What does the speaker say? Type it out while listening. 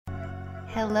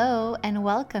Hello and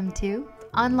welcome to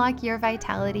Unlock Your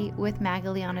Vitality with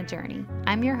Magali on a Journey.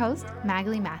 I'm your host,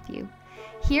 Magali Matthew.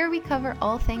 Here we cover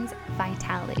all things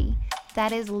vitality,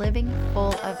 that is living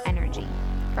full of energy.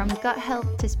 From gut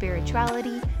health to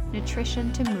spirituality,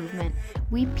 nutrition to movement,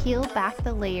 we peel back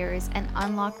the layers and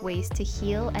unlock ways to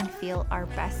heal and feel our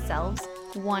best selves,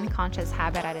 one conscious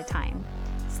habit at a time.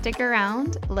 Stick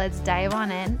around, let's dive on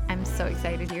in. I'm so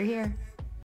excited you're here.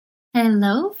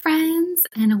 Hello, friends,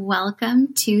 and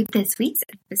welcome to this week's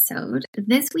episode.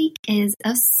 This week is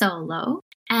a solo,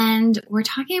 and we're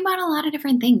talking about a lot of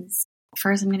different things.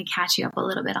 First, I'm going to catch you up a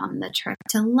little bit on the trip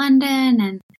to London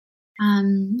and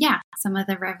some of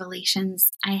the revelations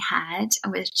I had,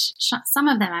 which some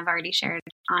of them I've already shared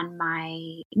on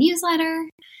my newsletter.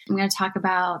 I'm going to talk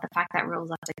about the fact that Rose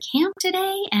left a camp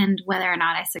today and whether or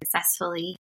not I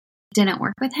successfully didn't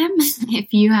work with him.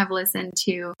 If you have listened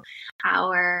to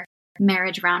our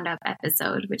marriage roundup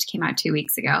episode, which came out 2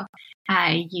 weeks ago,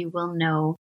 you will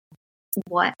know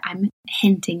what I'm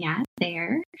hinting at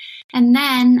there. And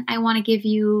then I want to give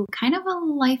you kind of a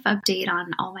life update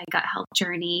on all my gut health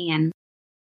journey. And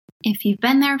if you've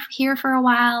been here for a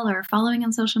while or following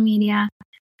on social media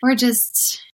or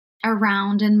just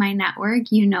around in my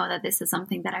network, you know that this is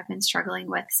something that I've been struggling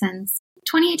with since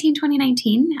 2018,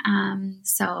 2019.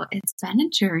 So it's been a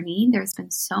journey. There's been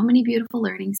so many beautiful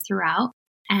learnings throughout.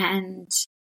 And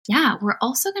we're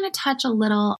also going to touch a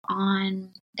little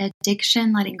on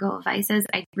addiction, letting go of vices.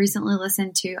 I recently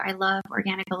listened to, I love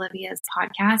Organic Olivia's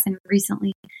podcast, and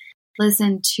recently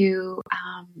listened to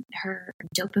her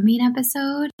dopamine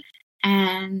episode,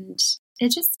 and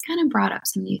it just kind of brought up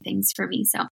some new things for me.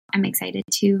 So I'm excited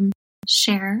to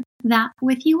share that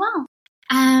with you all.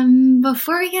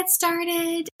 Before we get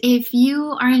started, if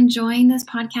you are enjoying this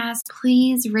podcast,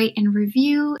 please rate and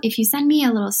review. If you send me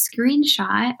a little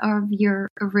screenshot of your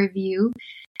review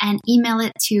and email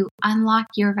it to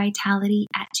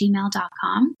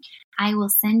unlockyourvitality@gmail.com, I will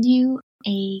send you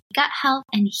a gut health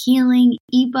and healing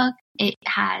ebook. It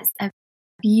has a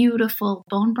beautiful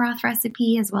bone broth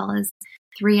recipe as well as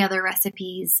 3 other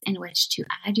recipes in which to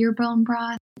add your bone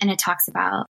broth. And it talks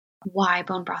about why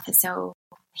bone broth is so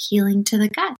healing to the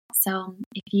gut. So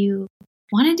if you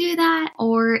want to do that,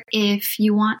 or if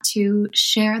you want to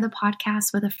share the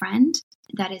podcast with a friend,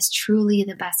 that is truly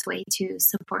the best way to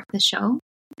support the show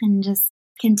and just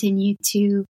continue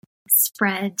to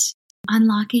spread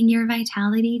unlocking your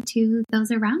vitality to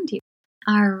those around you.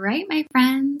 All right, my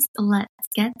friends, let's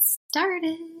get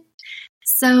started.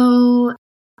 So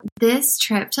this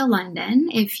trip to London,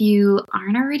 if you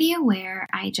aren't already aware,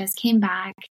 I just came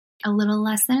back a little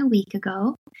less than a week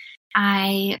ago.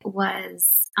 I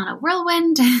was on a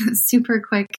whirlwind, super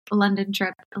quick London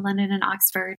trip, London and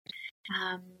Oxford.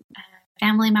 A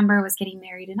family member was getting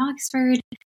married in Oxford,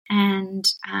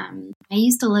 and I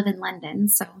used to live in London.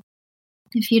 So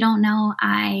if you don't know,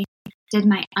 I did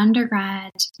my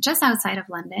undergrad just outside of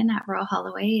London at Royal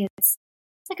Holloway. It's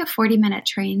like a 40-minute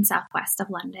train southwest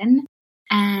of London.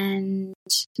 And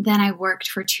then I worked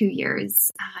for 2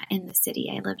 years in the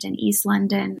city. I lived in East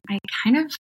London. I kind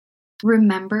of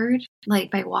remembered,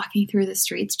 like by walking through the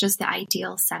streets, just the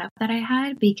ideal setup that I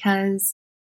had, because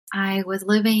I was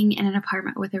living in an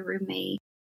apartment with a roommate,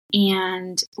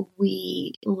 and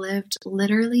we lived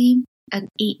literally an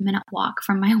 8-minute walk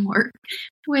from my work,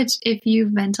 which if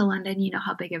you've been to London, you know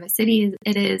how big of a city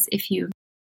it is. If you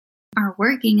are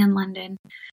working in London,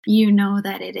 you know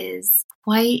that it is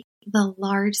quite the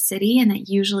large city, and that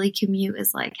usually commute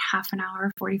is like half an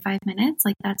hour, 45 minutes.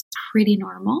 Like that's pretty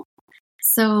normal.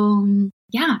 So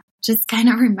just kind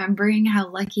of remembering how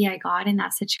lucky I got in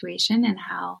that situation and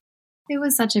how it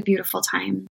was such a beautiful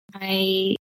time.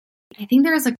 I think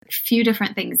there was a few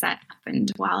different things that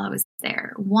happened while I was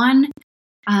there. One,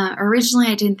 originally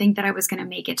I didn't think that I was going to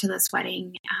make it to this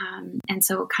wedding. And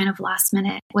so kind of last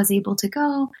minute was able to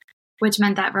go, which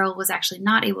meant that Raul was actually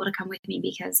not able to come with me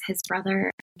because his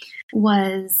brother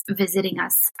was visiting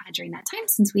us during that time,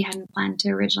 since we hadn't planned to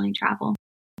originally travel.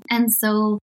 And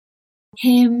so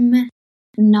him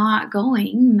not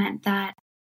going meant that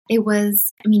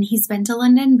he's been to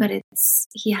London, but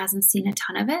he hasn't seen a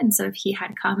ton of it. And so if he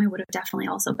had come, it would have definitely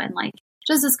also been like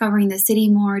just discovering the city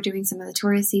more, doing some of the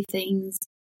touristy things.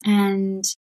 And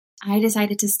I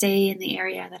decided to stay in the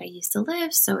area that I used to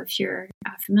live. So if you're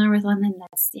familiar with London,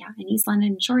 that's in East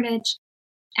London, Shoreditch.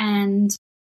 And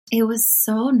it was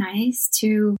so nice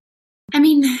to,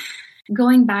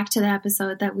 going back to the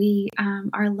episode that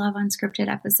our Love Unscripted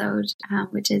episode,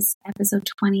 which is episode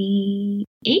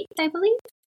 28, I believe.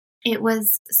 It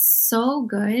was so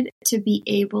good to be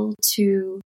able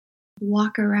to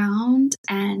walk around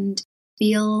and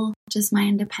feel just my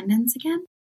independence again.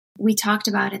 we talked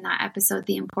about in that episode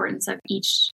the importance of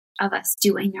each of us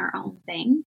doing our own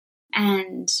thing.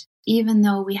 And even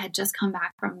though we had just come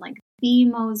back from like the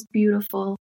most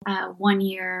beautiful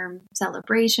 1-year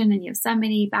celebration in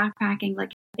Yosemite, backpacking,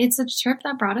 like it's a trip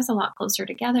that brought us a lot closer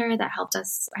together, that helped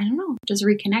us, I don't know, just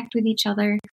reconnect with each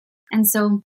other. And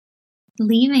so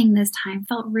leaving this time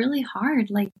felt really hard.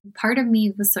 Like part of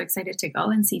me was so excited to go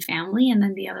and see family. And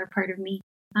then the other part of me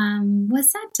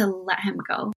was sad to let him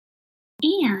go.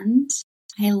 And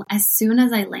as soon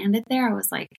as I landed there, I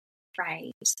was like,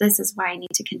 right, this is why I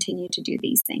need to continue to do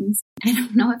these things. I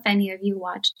don't know if any of you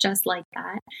watched Just Like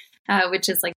That, which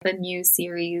is like the new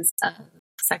series of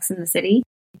Sex and the City.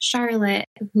 Charlotte,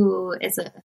 who is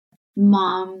a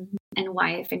mom and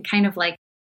wife and kind of like,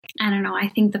 I don't know, I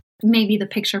think maybe the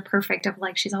picture perfect of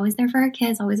like, she's always there for her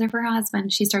kids, always there for her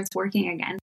husband. She starts working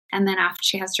again. And then after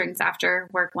she has drinks after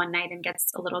work one night and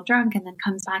gets a little drunk and then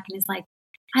comes back and is like,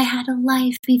 I had a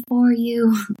life before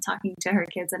you, talking to her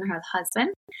kids and her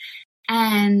husband.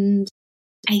 And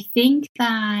I think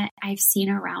that I've seen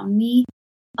around me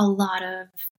a lot of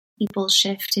people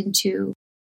shift into,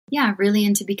 really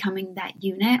into becoming that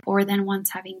unit, or then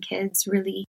once having kids,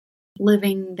 really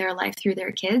living their life through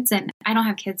their kids. And I don't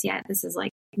have kids yet. This is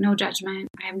like no judgment.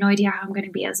 I have no idea how I'm going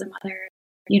to be as a mother.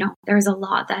 There's a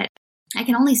lot that I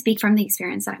can only speak from the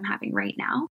experience that I'm having right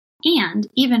now. And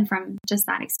even from just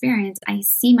that experience, I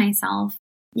see myself,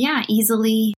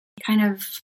 easily kind of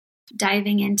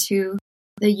diving into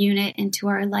the unit, into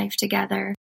our life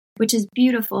together, which is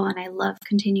beautiful. And I love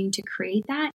continuing to create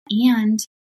that. And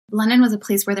London was a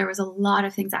place where there was a lot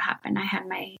of things that happened. I had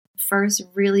my first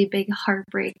really big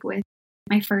heartbreak with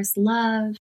my first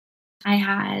love. I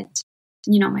had,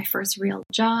 my first real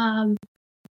job,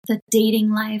 the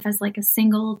dating life as like a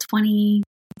single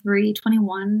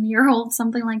 21-year-old,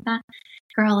 something like that,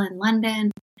 girl in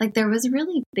London. Like there was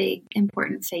really big,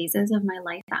 important phases of my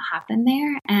life that happened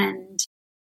there. And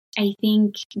I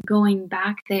think going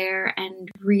back there and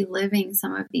reliving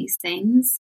some of these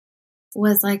things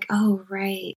was like, oh,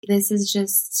 right, this is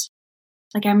just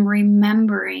like I'm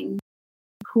remembering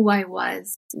who I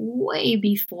was way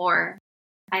before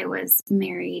I was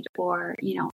married or,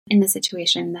 in the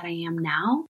situation that I am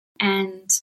now, and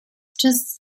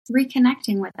just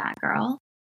reconnecting with that girl.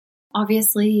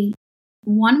 Obviously,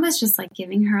 one was just like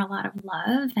giving her a lot of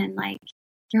love, and like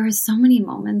there were so many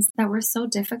moments that were so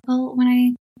difficult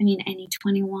when any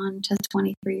 21 to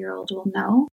 23-year-old will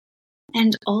know.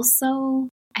 And also,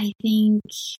 I think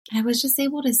I was just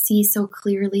able to see so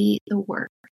clearly the work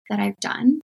that I've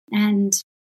done and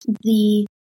the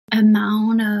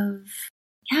amount of,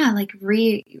 I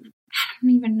don't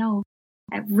even know,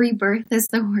 rebirth is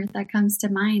the word that comes to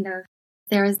mind of.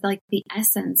 There was like the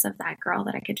essence of that girl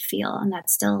that I could feel, and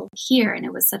that's still here. And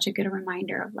it was such a good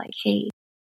reminder of like, hey,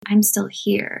 I'm still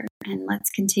here, and let's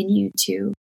continue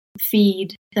to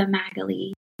feed the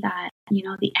Magali that,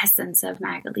 the essence of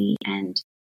Magali. And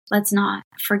let's not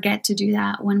forget to do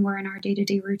that when we're in our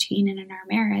day-to-day routine and in our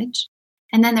marriage.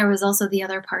 And then there was also the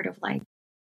other part of like,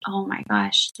 oh my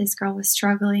gosh, this girl was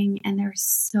struggling, and there's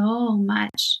so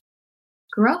much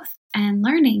growth and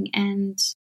learning and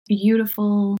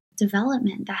beautiful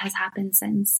development that has happened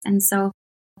since. And so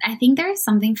I think there is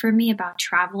something for me about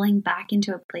traveling back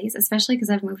into a place, especially because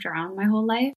I've moved around my whole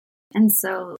life. And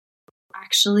so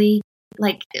actually,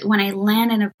 like when I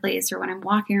land in a place or when I'm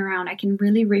walking around, I can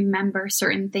really remember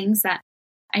certain things that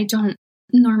I don't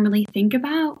normally think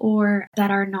about, or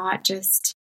that are not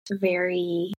just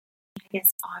very,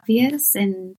 obvious,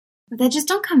 and that just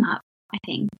don't come up, I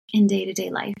think, in day-to-day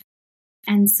life.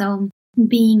 And so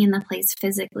being in the place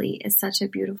physically is such a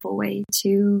beautiful way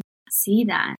to see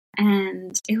that.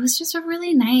 And it was just a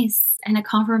really nice and a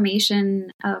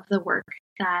confirmation of the work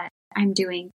that I'm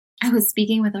doing. I was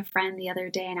speaking with a friend the other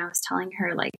day, and I was telling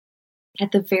her, like,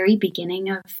 at the very beginning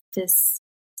of this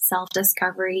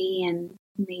self-discovery and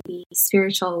maybe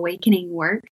spiritual awakening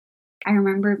work, I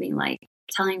remember being like,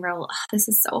 telling her, this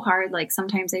is so hard. Like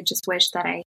sometimes I just wish that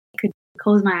I could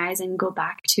close my eyes and go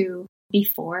back to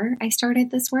before I started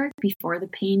this work, before the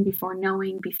pain, before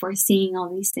knowing, before seeing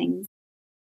all these things.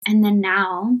 And then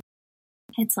now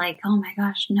it's like, oh my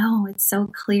gosh, no, it's so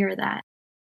clear that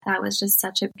that was just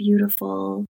such a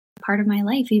beautiful part of my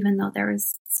life, even though there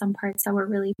was some parts that were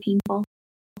really painful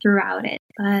throughout it.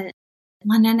 But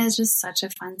London is just such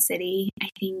a fun city. I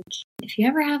think if you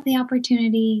ever have the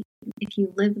opportunity, if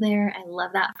you live there, I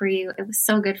love that for you. It was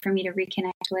so good for me to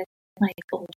reconnect with like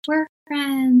old work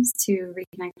friends, to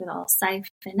reconnect with all Saif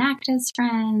and Actus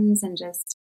friends, and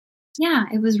just,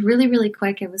 it was really, really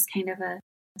quick. It was kind of a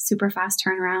super fast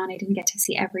turnaround. I didn't get to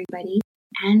see everybody,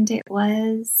 and it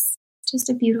was just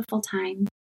a beautiful time.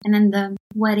 And then the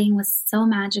wedding was so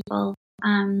magical.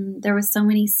 There was so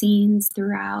many scenes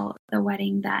throughout the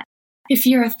wedding that if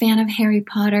you're a fan of Harry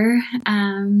Potter,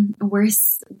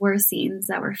 were scenes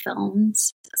that were filmed.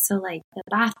 So like the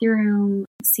bathroom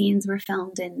scenes were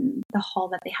filmed in the hall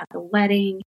that they had the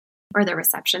wedding or the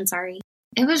reception, sorry.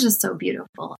 It was just so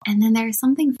beautiful. And then there's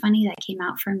something funny that came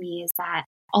out for me is that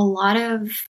a lot of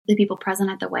the people present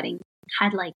at the wedding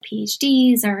had like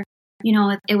PhDs or, you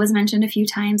know, it was mentioned a few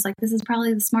times, like this is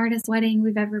probably the smartest wedding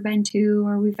we've ever been to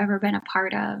or we've ever been a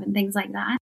part of and things like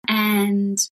that.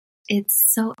 And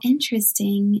it's so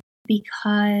interesting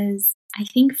because I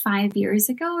think 5 years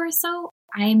ago or so,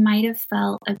 I might have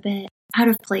felt a bit out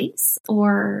of place,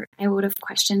 or I would have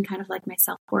questioned kind of like my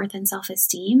self-worth and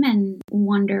self-esteem and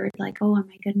wondered like, oh, am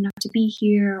I good enough to be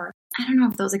here? Or I don't know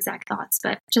if those exact thoughts,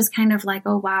 but just kind of like,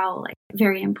 oh, wow, like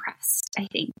very impressed, I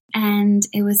think. And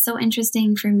it was so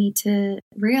interesting for me to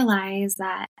realize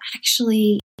that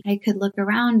actually I could look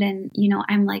around and, you know,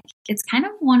 I'm like, it's kind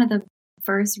of one of the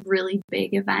first really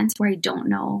big events where I don't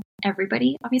know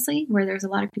everybody, obviously, where there's a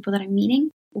lot of people that I'm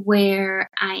meeting, where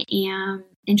I am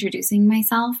introducing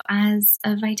myself as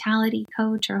a vitality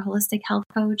coach or a holistic health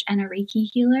coach and a Reiki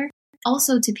healer,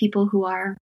 also to people who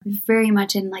are very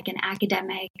much in like an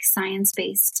academic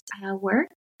science-based work.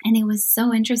 And it was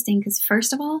so interesting because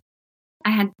first of all,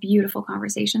 I had beautiful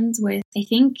conversations with, I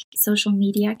think social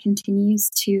media continues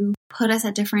to put us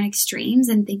at different extremes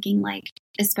and thinking like,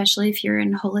 especially if you're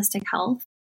in holistic health,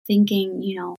 thinking,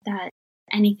 you know, that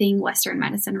anything Western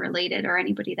medicine related or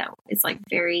anybody that is like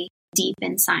very deep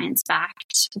in science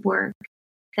backed work,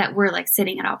 that we're like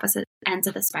sitting at opposite ends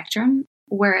of the spectrum.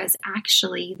 Whereas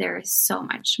actually there is so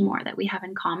much more that we have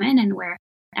in common. And where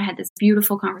I had this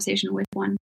beautiful conversation with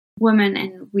one woman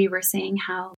and we were saying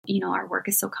how, you know, our work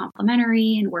is so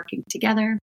complementary and working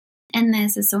together. And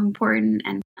this is so important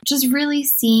and just really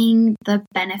seeing the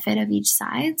benefit of each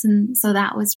side. And so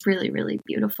that was really, really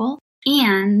beautiful.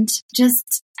 And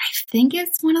just, I think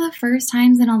it's one of the first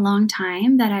times in a long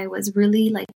time that I was really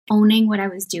like owning what I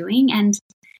was doing and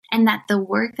that the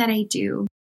work that I do,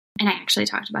 and I actually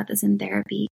talked about this in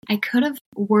therapy, I could have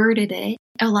worded it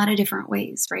a lot of different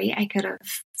ways, right? I could have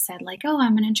said like, oh,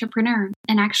 I'm an entrepreneur.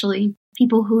 And actually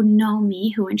people who know me,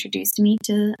 who introduced me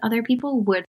to other people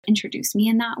would introduce me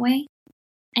in that way.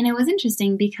 And it was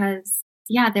interesting because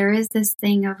yeah, there is this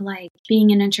thing of like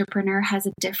being an entrepreneur has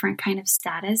a different kind of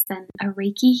status than a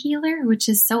Reiki healer, which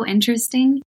is so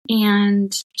interesting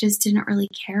and just didn't really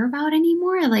care about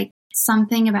anymore. Like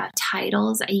something about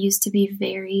titles I used to be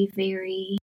very,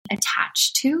 very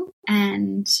attached to.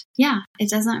 And yeah, it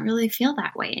doesn't really feel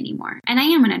that way anymore. And I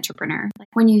am an entrepreneur. Like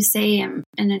when you say I'm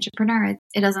an entrepreneur,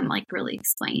 it doesn't like really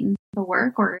explain the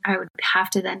work, or I would have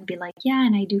to then be like, yeah,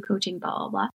 and I do coaching, blah, blah,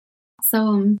 blah.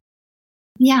 So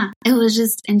yeah, it was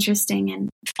just interesting. And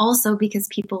also because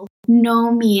people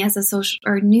know me as a social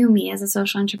or knew me as a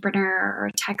social entrepreneur or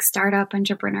a tech startup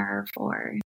entrepreneur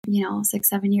for,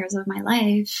 6-7 years of my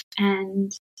life.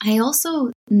 And I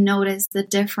also noticed the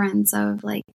difference of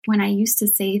like when I used to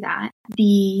say that,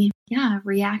 the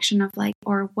reaction of like,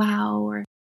 or wow, or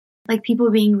like people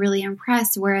being really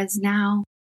impressed. Whereas now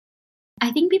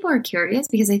I think people are curious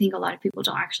because I think a lot of people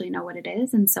don't actually know what it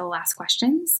is. And so ask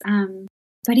questions.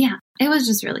 But yeah, it was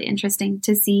just really interesting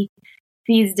to see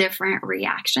these different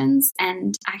reactions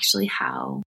and actually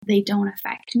how they don't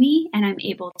affect me. And I'm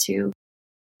able to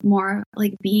more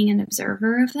like being an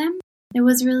observer of them. It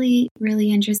was really, really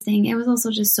interesting. It was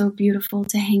also just so beautiful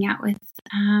to hang out with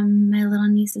my little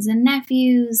nieces and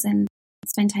nephews and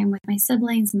spend time with my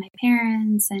siblings and my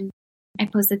parents. And I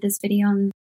posted this video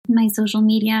on my social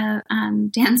media,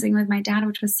 dancing with my dad,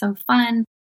 which was so fun.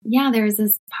 Yeah, there's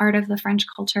this part of the French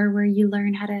culture where you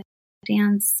learn how to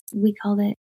dance. We called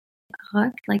it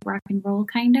rock, like rock and roll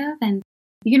kind of. And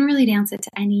you can really dance it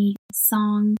to any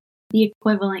song. The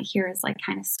equivalent here is like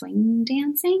kind of swing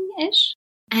dancing-ish.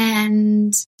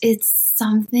 And it's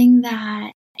something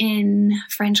that in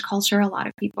French culture, a lot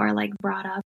of people are like brought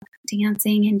up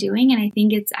dancing and doing. And I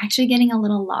think it's actually getting a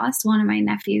little lost. One of my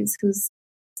nephews who's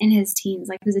in his teens,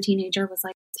 like who's a teenager, was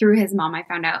like, through his mom, I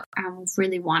found out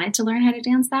really wanted to learn how to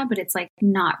dance that, but it's like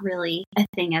not really a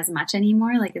thing as much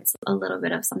anymore. Like it's a little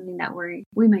bit of something that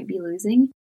we might be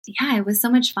losing. Yeah, it was so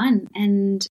much fun.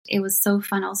 And it was so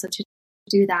fun also to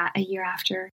do that a year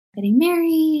after getting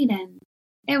married. And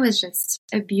it was just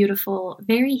a beautiful,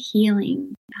 very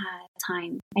healing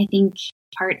time. I think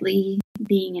partly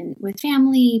being with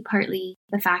family, partly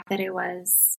the fact that it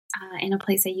was in a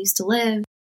place I used to live,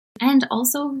 and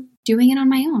also doing it on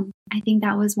my own. I think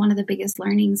that was one of the biggest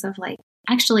learnings of like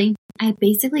Actually, I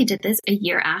basically did this a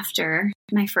year after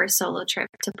my first solo trip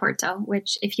to Porto,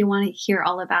 which if you want to hear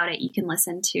all about it, you can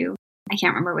listen to, I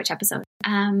can't remember which episode,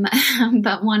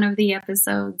 but one of the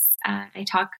episodes, I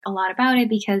talk a lot about it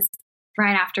because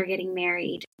right after getting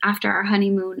married, after our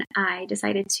honeymoon, I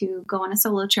decided to go on a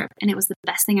solo trip and it was the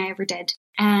best thing I ever did.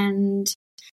 And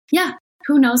yeah,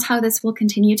 who knows how this will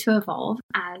continue to evolve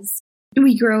as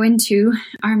we grow into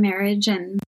our marriage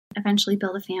and eventually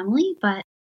build a family. But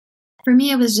for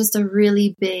me, it was just a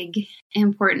really big,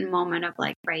 important moment of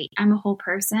like, right, I'm a whole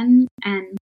person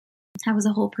and I was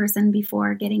a whole person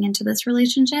before getting into this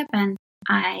relationship. And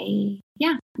I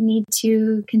need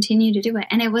to continue to do it.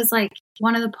 And it was like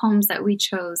one of the poems that we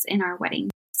chose in our wedding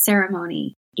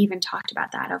ceremony even talked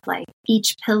about that, of like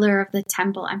each pillar of the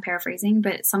temple, I'm paraphrasing,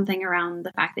 but something around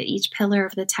the fact that each pillar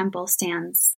of the temple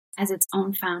stands as its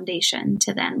own foundation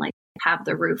to then like have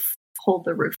the roof, hold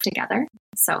the roof together.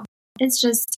 So it's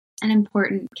just an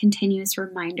important continuous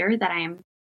reminder that I am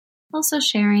also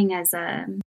sharing as a,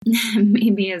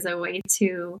 maybe as a way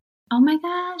to, oh my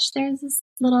gosh, there's this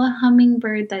little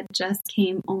hummingbird that just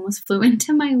almost flew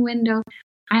into my window.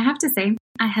 I have to say,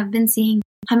 I have been seeing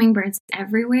hummingbirds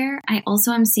everywhere. I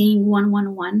also am seeing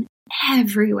 111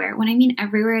 everywhere. When I mean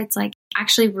everywhere, it's like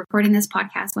actually recording this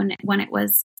podcast when it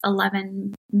was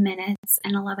 11 minutes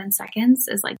and 11 seconds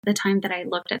is like the time that I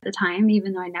looked at the time,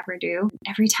 even though I never do.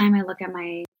 Every time I look at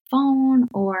my phone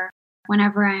or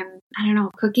whenever I'm, I don't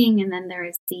know, cooking and then there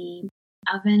is the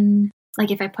oven,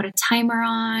 like if I put a timer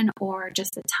on or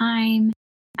just a time,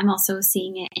 I'm also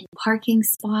seeing it in parking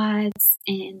spots,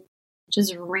 in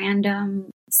just random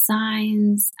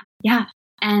signs. Yeah.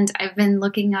 And I've been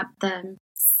looking up the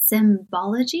the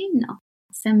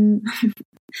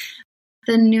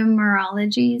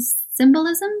numerology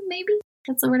symbolism, maybe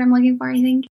that's the word I'm looking for, I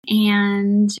think.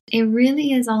 And it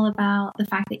really is all about the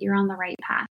fact that you're on the right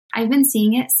path. I've been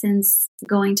seeing it since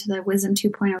going to the Wisdom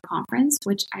 2.0 conference,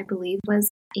 which I believe was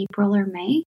April or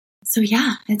May. So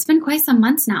yeah, it's been quite some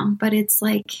months now, but it's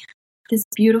like this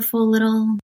beautiful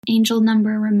little angel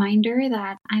number reminder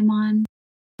that I'm on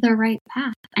the right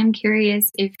path. I'm curious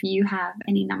if you have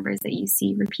any numbers that you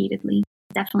see repeatedly.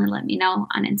 Definitely let me know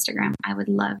on Instagram. I would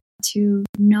love to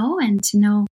know and to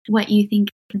know what you think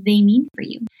they mean for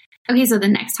you. Okay, so the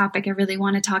next topic I really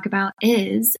want to talk about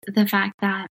is the fact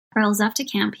that Earl's off to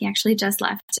camp. He actually just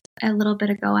left a little bit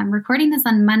ago. I'm recording this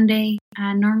on Monday.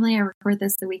 Normally I record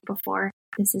this the week before.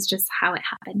 This is just how it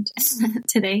happened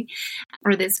today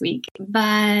or this week.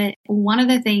 But one of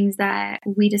the things that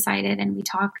we decided, and we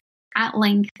talk at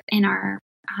length in our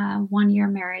 1-year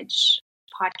marriage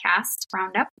podcast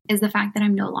roundup, is the fact that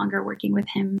I'm no longer working with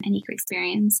him and Eco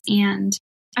Experience. And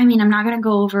I mean, I'm not going to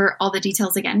go over all the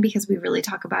details again because we really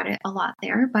talk about it a lot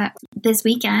there. But this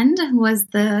weekend was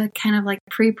the kind of like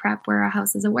pre-prep where our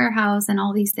house is a warehouse and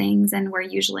all these things, and where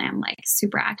usually I'm like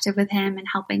super active with him and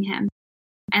helping him.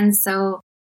 And so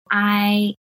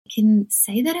I can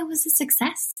say that it was a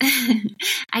success.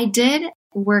 I did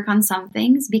work on some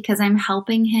things because I'm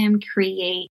helping him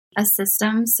create a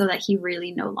system so that he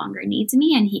really no longer needs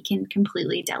me and he can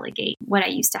completely delegate what I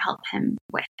used to help him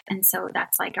with. And so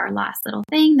that's like our last little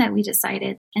thing that we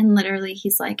decided. And literally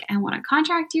he's like, I want to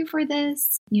contract you for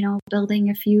this, building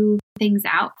a few things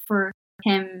out for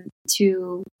him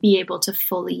to be able to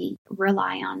fully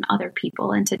rely on other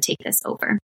people and to take this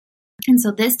over. And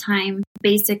so this time,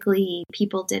 basically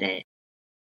people did it.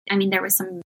 I mean, there was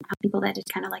some people that did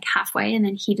kind of like halfway, and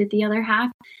then he did the other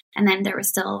half. And then there was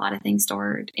still a lot of things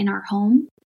stored in our home,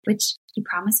 which he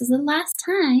promises the last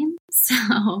time.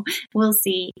 So we'll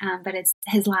see. But it's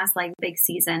his last like big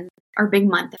season or big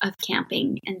month of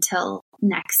camping until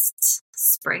next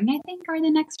spring, I think, are the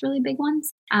next really big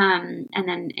ones. And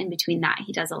then in between that,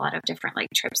 he does a lot of different like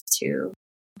trips to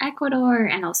Ecuador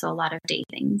and also a lot of day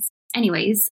things.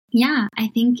 Anyways, yeah, I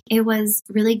think it was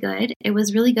really good. It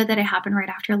was really good that it happened right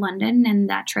after London and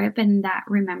that trip, and that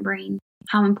remembering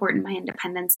how important my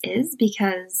independence is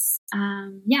because,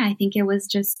 I think it was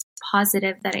just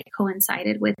positive that it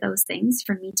coincided with those things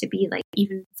for me to be like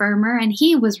even firmer. And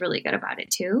he was really good about it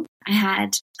too. I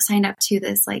had signed up to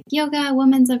this like yoga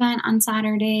women's event on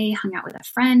Saturday, hung out with a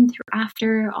friend through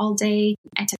after all day.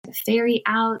 I took the ferry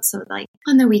out. So like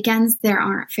on the weekends, there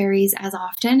aren't ferries as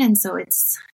often. And so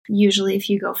it's usually if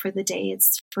you go for the day,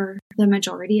 it's for the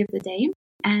majority of the day.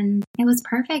 And it was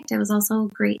perfect. It was also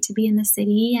great to be in the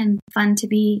city and fun to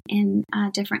be in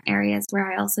different areas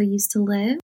where I also used to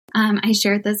live. I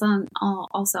shared this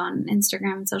also on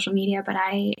Instagram and social media, but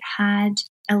I had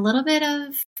a little bit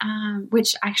of,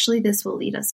 which actually this will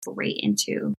lead us right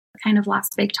into kind of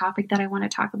last big topic that I want to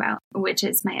talk about, which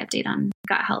is my update on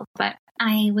gut health. But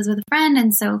I was with a friend,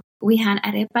 and so we had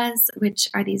arepas, which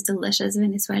are these delicious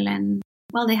Venezuelan,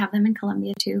 well, they have them in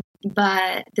Colombia too,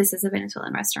 but this is a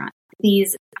Venezuelan restaurant.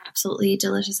 These absolutely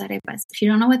delicious arepas. If you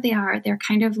don't know what they are, they're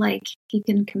kind of like, you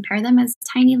can compare them as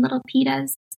tiny little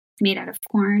pitas made out of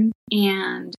corn,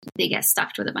 and they get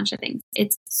stuffed with a bunch of things.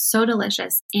 It's so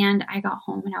delicious. And I got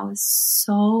home and I was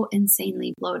so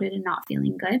insanely bloated and not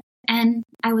feeling good. And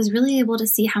I was really able to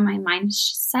see how my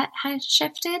mindset had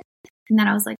shifted, and that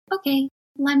I was like, okay,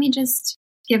 let me just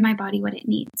give my body what it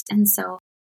needs. And so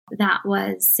that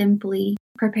was simply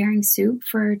preparing soup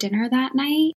for dinner that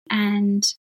night. And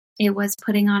it was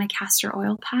putting on a castor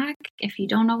oil pack. If you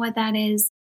don't know what that is,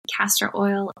 castor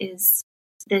oil is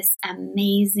this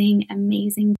amazing,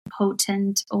 amazing,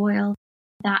 potent oil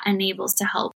that enables to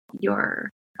help your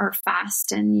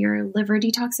fast and your liver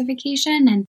detoxification,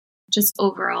 and just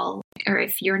overall, or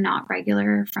if you're not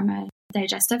regular from a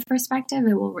digestive perspective,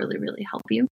 it will really, really help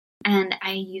you. And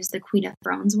I use the Queen of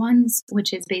Thrones ones,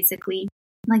 which is basically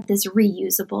like this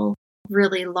reusable,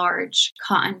 really large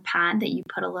cotton pad that you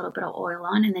put a little bit of oil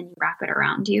on, and then you wrap it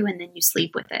around you, and then you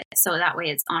sleep with it. So that way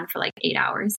it's on for like 8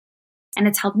 hours. And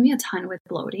it's helped me a ton with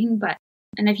bloating,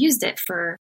 and I've used it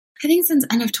for, I think, since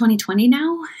end of 2020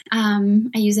 now.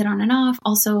 I use it on and off.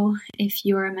 Also, if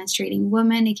you're a menstruating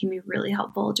woman, it can be really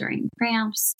helpful during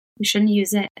cramps. You shouldn't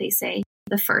use it, they say,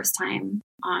 the first time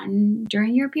on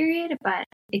during your period, but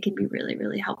it can be really,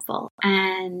 really helpful.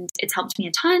 And it's helped me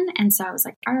a ton. And so I was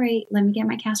like, all right, let me get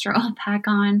my castor oil pack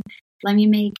on. Let me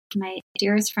make my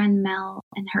dearest friend Mel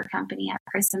and her company at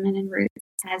Persimmon and Roots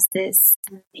has this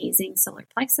amazing solar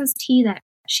plexus tea that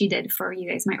she did for, you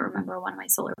guys might remember, one of my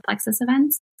solar plexus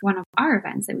events, one of our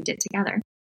events that we did together.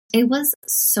 It was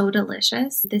so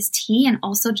delicious, this tea, and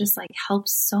also just like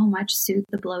helps so much soothe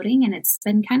the bloating. And it's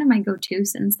been kind of my go-to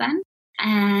since then.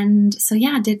 And so,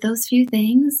 yeah, did those few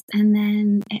things, and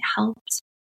then it helped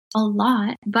a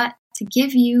lot. But to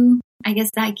give you, I guess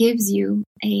that gives you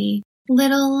a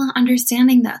little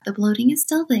understanding that the bloating is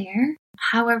still there.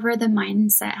 However, the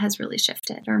mindset has really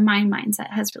shifted, or my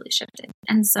mindset has really shifted.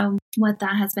 And so what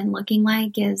that has been looking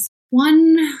like is,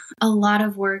 one, a lot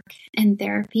of work and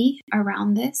therapy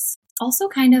around this. Also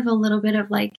kind of a little bit of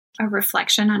like a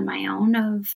reflection on my own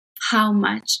of how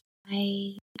much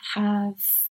I have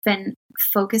been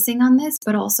focusing on this,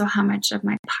 but also how much of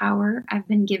my power I've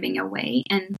been giving away.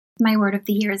 And my word of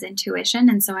the year is intuition.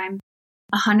 And so I'm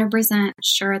 100%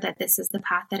 sure that this is the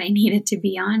path that I needed to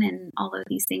be on. And all of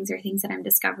these things are things that I'm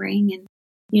discovering, and,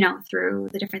 you know, through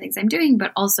the different things I'm doing,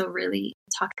 but also really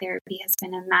talk therapy has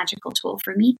been a magical tool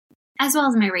for me, as well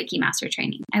as my Reiki master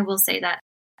training. I will say that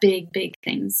big, big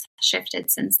things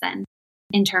shifted since then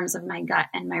in terms of my gut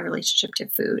and my relationship to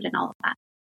food and all of that.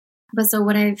 But so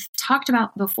what I've talked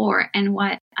about before, and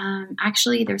what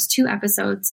actually there's 2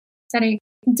 episodes that I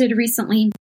did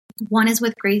recently. One is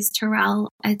with Grace Terrell,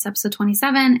 it's episode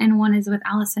 27, and one is with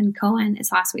Allison Cohen,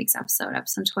 it's last week's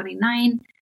episode 29.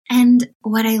 And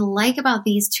what I like about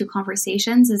these 2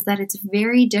 conversations is that it's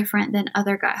very different than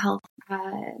other gut health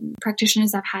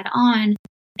practitioners I've had on,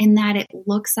 in that it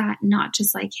looks at not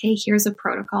just like, hey, here's a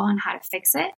protocol on how to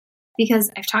fix it.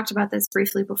 Because I've talked about this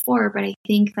briefly before, but I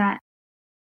think that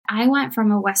I went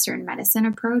from a Western medicine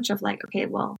approach of like, okay,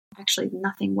 well, actually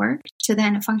nothing worked, to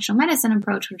then a functional medicine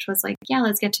approach, which was like, yeah,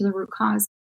 let's get to the root cause,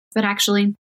 but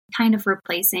actually kind of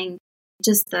replacing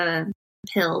just the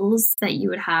pills that you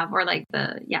would have, or like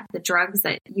the drugs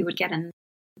that you would get in,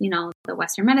 you know, the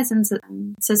Western medicine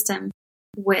system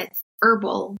with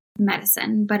herbal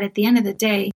medicine. But at the end of the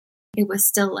day, it was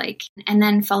still like, and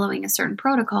then following a certain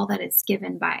protocol that is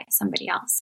given by somebody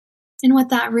else. And what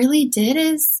that really did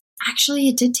is, actually,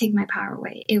 it did take my power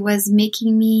away. It was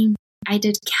making me, I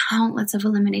did countless of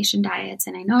elimination diets.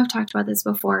 And I know I've talked about this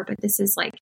before, but this is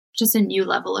like just a new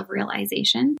level of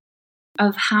realization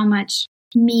of how much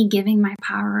me giving my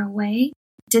power away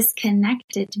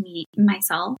disconnected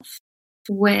myself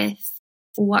with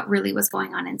what really was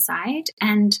going on inside.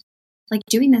 And like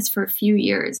doing this for a few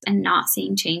years and not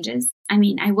seeing changes. I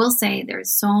mean, I will say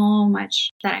there's so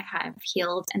much that I have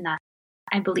healed, and that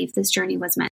I believe this journey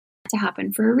was meant to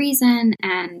happen for a reason.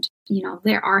 And, you know,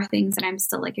 there are things that I'm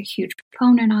still like a huge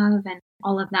proponent of, and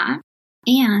all of that.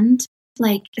 And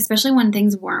like, especially when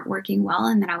things weren't working well,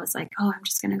 and then I was like, oh, I'm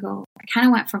just going to go. I kind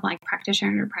of went from like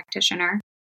practitioner to practitioner,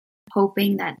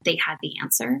 hoping that they had the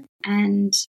answer.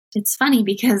 And it's funny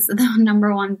because the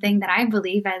number one thing that I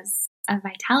believe as a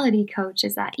vitality coach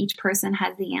is that each person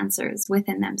has the answers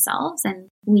within themselves, and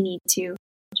we need to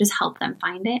just help them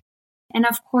find it. And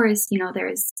of course, you know,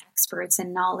 there's experts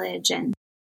and knowledge and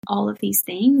all of these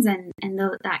things, and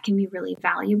that can be really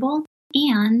valuable.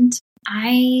 And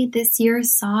I this year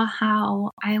saw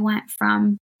how I went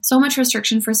from so much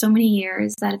restriction for so many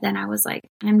years that then I was like,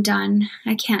 I'm done.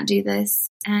 I can't do this.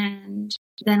 And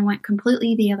then went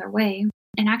completely the other way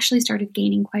and actually started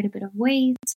gaining quite a bit of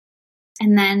weight.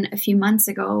 And then a few months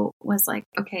ago was like,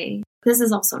 okay, this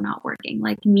is also not working.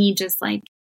 Like me just like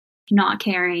not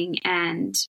caring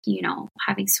and,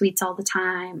 having sweets all the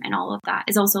time and all of that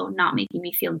is also not making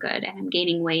me feel good. And I'm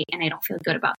gaining weight and I don't feel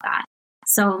good about that.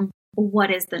 So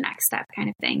what is the next step kind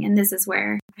of thing? And this is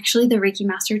where actually the Reiki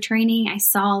Master training, I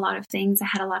saw a lot of things. I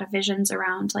had a lot of visions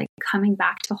around like coming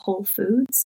back to whole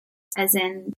foods, as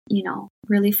in,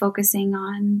 really focusing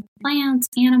on plants,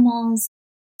 animals,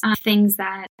 things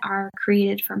that are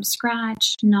created from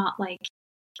scratch, not like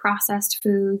processed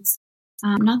foods.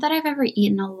 Not that I've ever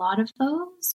eaten a lot of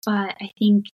those, but I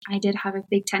think I did have a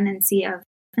big tendency of,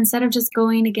 instead of just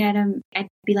going to get them, I'd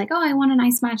be like, oh, I want a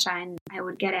nice matcha. And I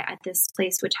would get it at this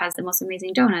place, which has the most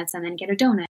amazing donuts, and then get a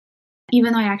donut,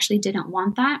 even though I actually didn't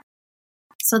want that.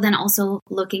 So then also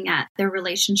looking at the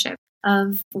relationship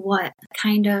of what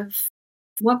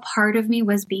part of me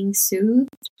was being soothed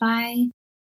by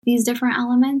these different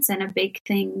elements. And a big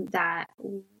thing that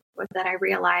I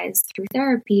realized through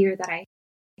therapy, or that I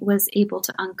was able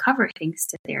to uncover thanks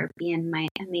to therapy and my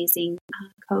amazing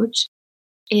coach,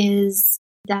 is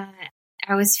that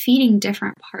I was feeding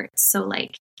different parts. So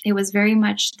like it was very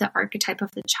much the archetype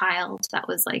of the child that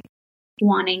was like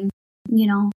wanting,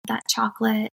 that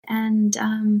chocolate. And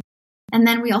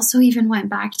then we also even went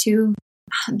back to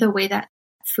the way that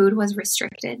food was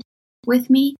restricted with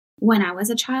me when I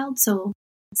was a child. So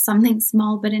something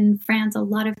small, but in France, a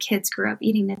lot of kids grew up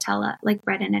eating Nutella, like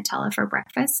bread and Nutella for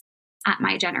breakfast at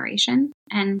my generation.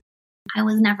 And I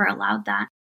was never allowed that.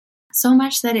 So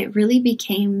much that it really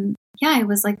became, it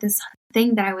was like this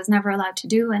thing that I was never allowed to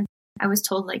do. And I was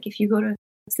told, like, if you go to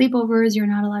sleepovers, you're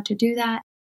not allowed to do that.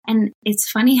 And it's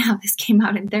funny how this came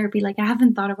out in therapy. Like, I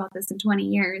haven't thought about this in 20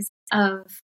 years of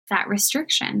that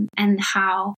restriction, and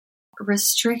how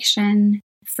restriction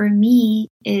for me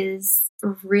is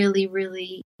really,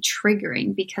 really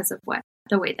triggering because of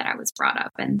the way that I was brought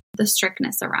up and the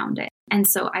strictness around it. And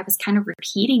so I was kind of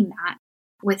repeating that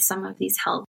with some of these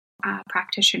health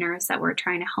practitioners that were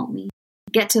trying to help me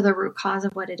get to the root cause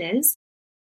of what it is.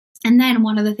 And then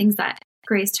one of the things that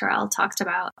Grace Terrell talked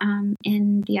about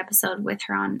in the episode with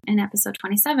her in episode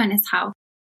 27 is how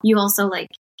you also, like,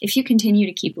 if you continue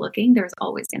to keep looking, there's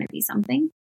always going to be something.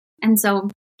 And so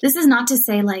this is not to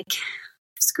say like,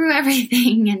 screw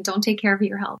everything and don't take care of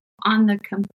your health. On the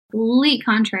complete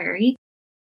contrary,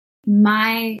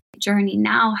 my journey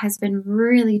now has been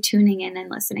really tuning in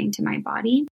and listening to my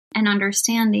body and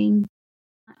understanding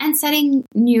and setting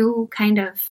new kind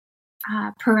of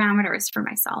parameters for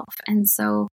myself. And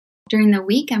so during the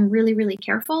week, I'm really, really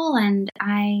careful, and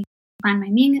I plan my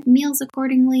meals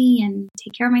accordingly and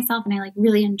take care of myself, and I like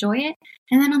really enjoy it.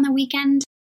 And then on the weekend,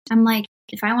 I'm like,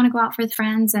 if I want to go out with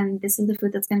friends and this is the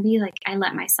food that's going to be, like, I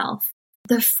let myself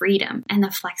the freedom and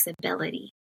the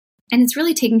flexibility. And it's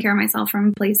really taking care of myself from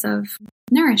a place of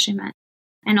nourishment.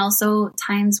 And also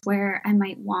times where I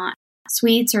might want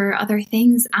sweets or other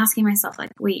things, asking myself,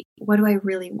 like, wait, what do I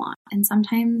really want? And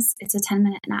sometimes it's a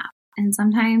 10-minute nap. And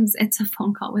sometimes it's a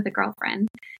phone call with a girlfriend.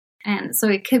 And so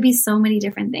it could be so many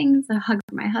different things, a hug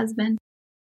from my husband.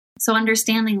 So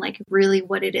understanding like really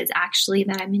what it is actually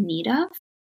that I'm in need of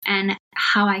and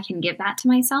how I can give that to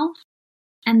myself.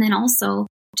 And then also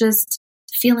just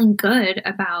feeling good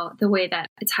about the way that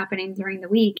it's happening during the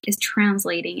week is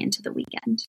translating into the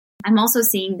weekend. I'm also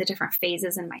seeing the different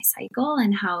phases in my cycle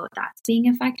and how that's being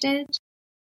affected.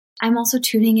 I'm also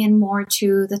tuning in more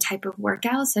to the type of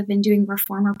workouts. I've been doing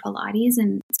reformer Pilates,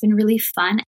 and it's been really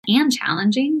fun and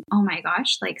challenging. Oh my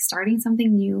gosh, like starting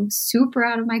something new, super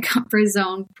out of my comfort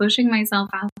zone, pushing myself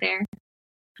out there.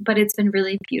 But it's been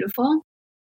really beautiful.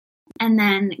 And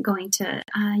then going to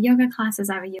yoga classes.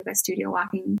 I have a yoga studio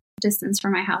walking distance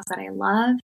from my house that I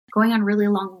love. Going on really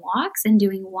long walks and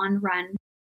doing one run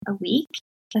a week.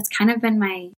 That's kind of been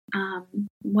my,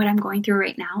 what I'm going through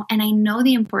right now. And I know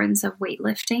the importance of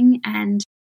weightlifting, and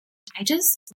I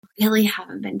just really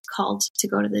haven't been called to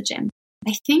go to the gym.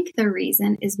 I think the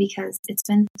reason is because it's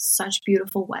been such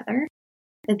beautiful weather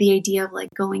that the idea of like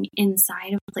going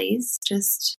inside a place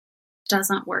just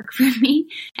doesn't work for me.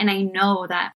 And I know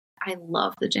that I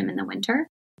love the gym in the winter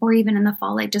or even in the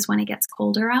fall, like just when it gets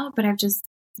colder out, but I've just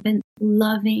been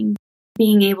loving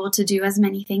being able to do as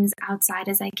many things outside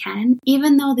as I can,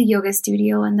 even though the yoga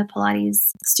studio and the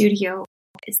Pilates studio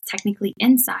is technically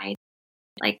inside.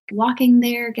 Like walking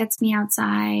there gets me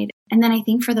outside. And then I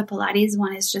think for the Pilates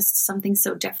one is just something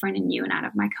so different and new and out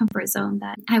of my comfort zone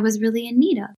that I was really in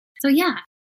need of. So yeah,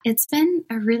 it's been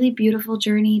a really beautiful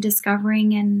journey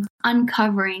discovering and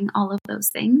uncovering all of those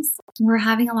things. We're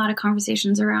having a lot of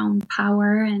conversations around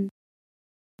power and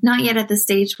not yet at the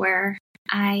stage where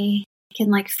I can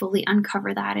like fully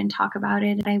uncover that and talk about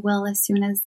it. I will as soon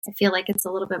as I feel like it's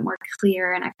a little bit more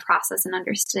clear and I've processed and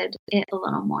understood it a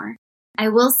little more. I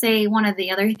will say one of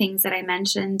the other things that I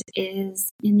mentioned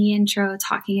is in the intro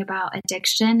talking about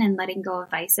addiction and letting go of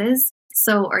vices.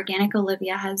 So Organic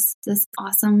Olivia has this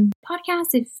awesome podcast.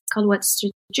 It's called What's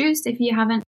the Juice if you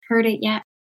haven't heard it yet.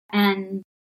 And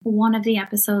one of the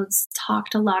episodes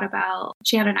talked a lot about,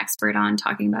 she had an expert on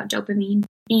talking about dopamine,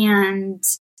 and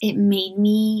it made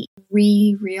me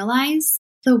realize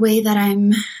the way that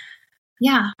I'm,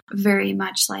 very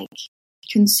much like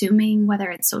consuming, whether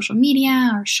it's social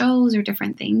media or shows or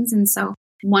different things. And so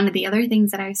one of the other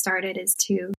things that I started is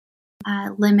to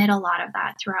limit a lot of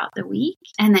that throughout the week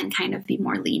and then kind of be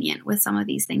more lenient with some of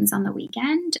these things on the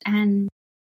weekend. And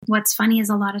what's funny is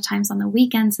a lot of times on the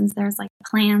weekend, since there's like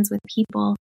plans with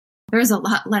people, there's a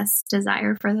lot less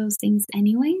desire for those things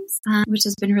anyways, which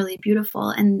has been really beautiful.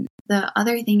 And the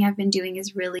other thing I've been doing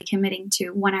is really committing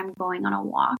to when I'm going on a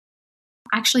walk,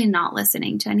 actually not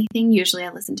listening to anything. Usually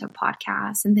I listen to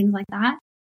podcasts and things like that,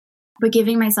 but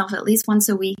giving myself at least once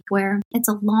a week where it's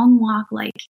a long walk,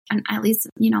 like at least,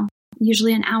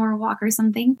 usually an hour walk or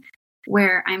something,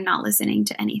 where I'm not listening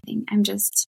to anything. I'm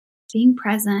just being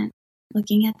present,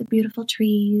 looking at the beautiful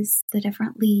trees, the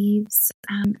different leaves,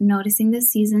 noticing the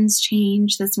seasons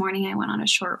change. This morning I went on a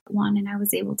short one and I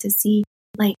was able to see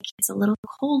like it's a little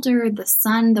colder. The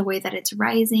sun, the way that it's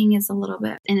rising is a little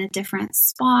bit in a different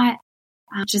spot.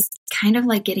 Just kind of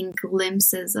like getting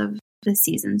glimpses of the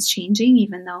seasons changing,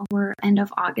 even though we're end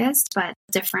of August, but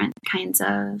different kinds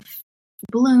of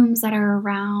blooms that are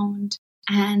around.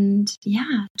 And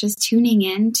just tuning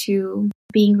in to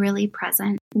being really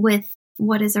present with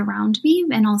what is around me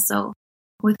and also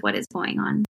with what is going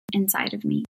on inside of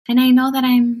me. And I know that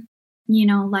I'm,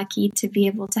 lucky to be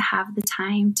able to have the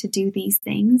time to do these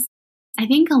things. I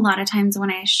think a lot of times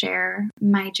when I share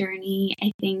my journey,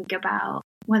 I think about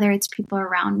whether it's people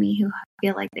around me who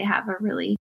feel like they have a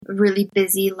really, really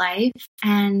busy life.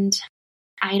 And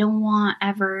I don't want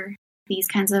ever these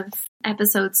kinds of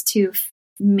episodes to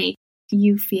make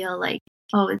you feel like,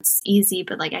 oh, it's easy,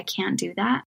 but like I can't do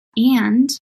that. And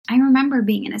I remember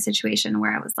being in a situation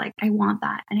where I was like, I want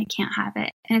that and I can't have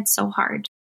it. And it's so hard.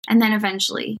 And then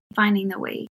eventually finding the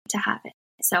way to have it.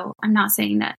 So I'm not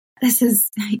saying that this is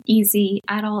easy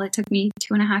at all. It took me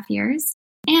 2.5 years.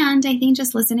 And I think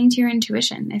just listening to your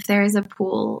intuition, if there is a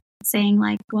pull saying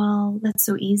like, well, that's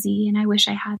so easy and I wish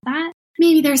I had that,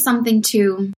 maybe there's something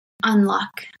to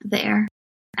unlock there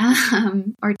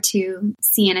or to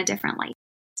see in a different light.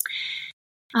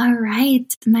 All right,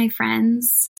 my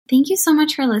friends, thank you so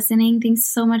much for listening. Thanks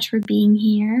so much for being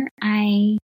here.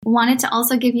 I wanted to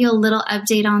also give you a little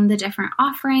update on the different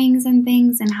offerings and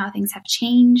things and how things have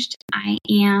changed.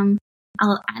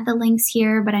 I'll add the links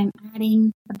here, but I'm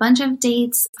adding a bunch of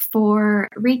dates for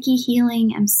Reiki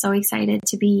healing. I'm so excited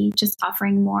to be just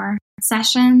offering more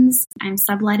sessions. I'm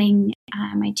subletting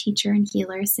my teacher and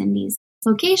healer, Cindy's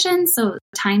location. So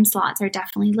time slots are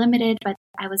definitely limited, but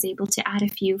I was able to add a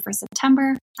few for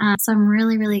September. So I'm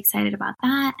really, really excited about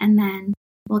that. And then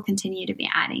we'll continue to be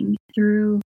adding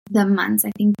through the months.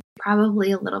 I think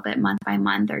probably a little bit month by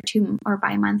month or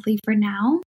bi-monthly for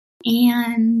now.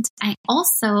 And I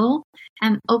also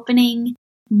am opening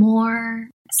more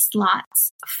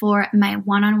slots for my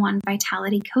one-on-one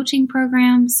vitality coaching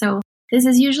program. So this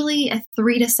is usually a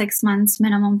 3 to 6 months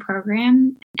minimum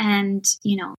program. And,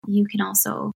 you can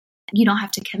also, you don't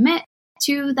have to commit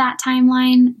to that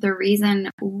timeline. The reason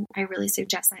I really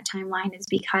suggest that timeline is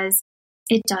because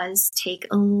it does take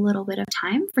a little bit of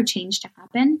time for change to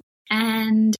happen.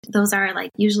 And those are like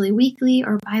usually weekly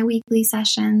or bi-weekly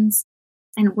sessions.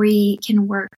 And we can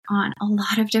work on a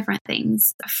lot of different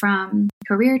things, from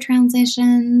career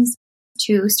transitions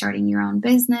to starting your own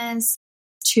business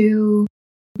to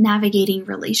navigating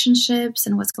relationships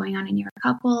and what's going on in your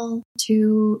couple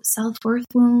to self-worth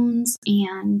wounds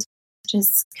and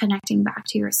just connecting back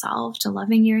to yourself, to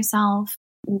loving yourself,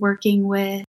 working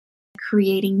with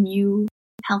creating new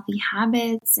healthy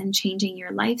habits and changing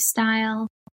your lifestyle,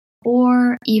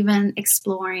 or even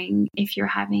exploring if you're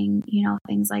having,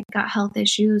 things like gut health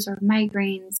issues or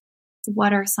migraines.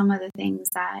 What are some of the things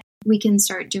that we can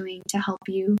start doing to help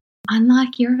you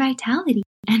unlock your vitality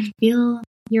and feel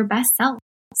your best self?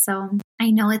 So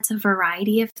I know it's a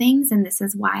variety of things, and this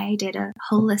is why I did a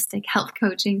holistic health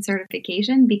coaching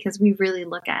certification, because we really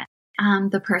look at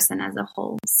the person as a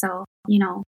whole. So,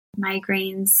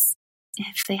 migraines,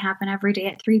 if they happen every day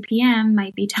at 3 p.m.,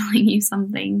 might be telling you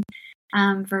something.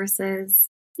 versus,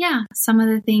 some of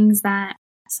the things that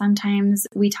sometimes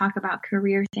we talk about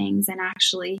career things, and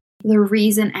actually the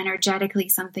reason energetically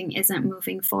something isn't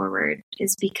moving forward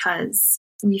is because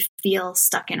we feel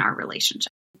stuck in our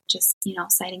relationship. Just,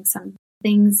 citing some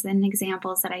things and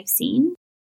examples that I've seen.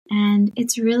 And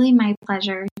it's really my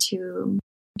pleasure to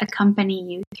accompany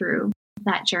you through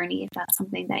that journey if that's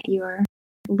something that you're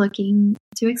looking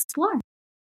to explore.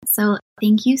 So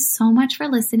thank you so much for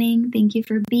listening. Thank you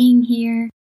for being here.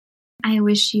 I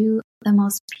wish you the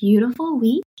most beautiful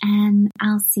week, and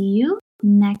I'll see you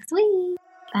next week.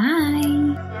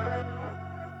 Bye.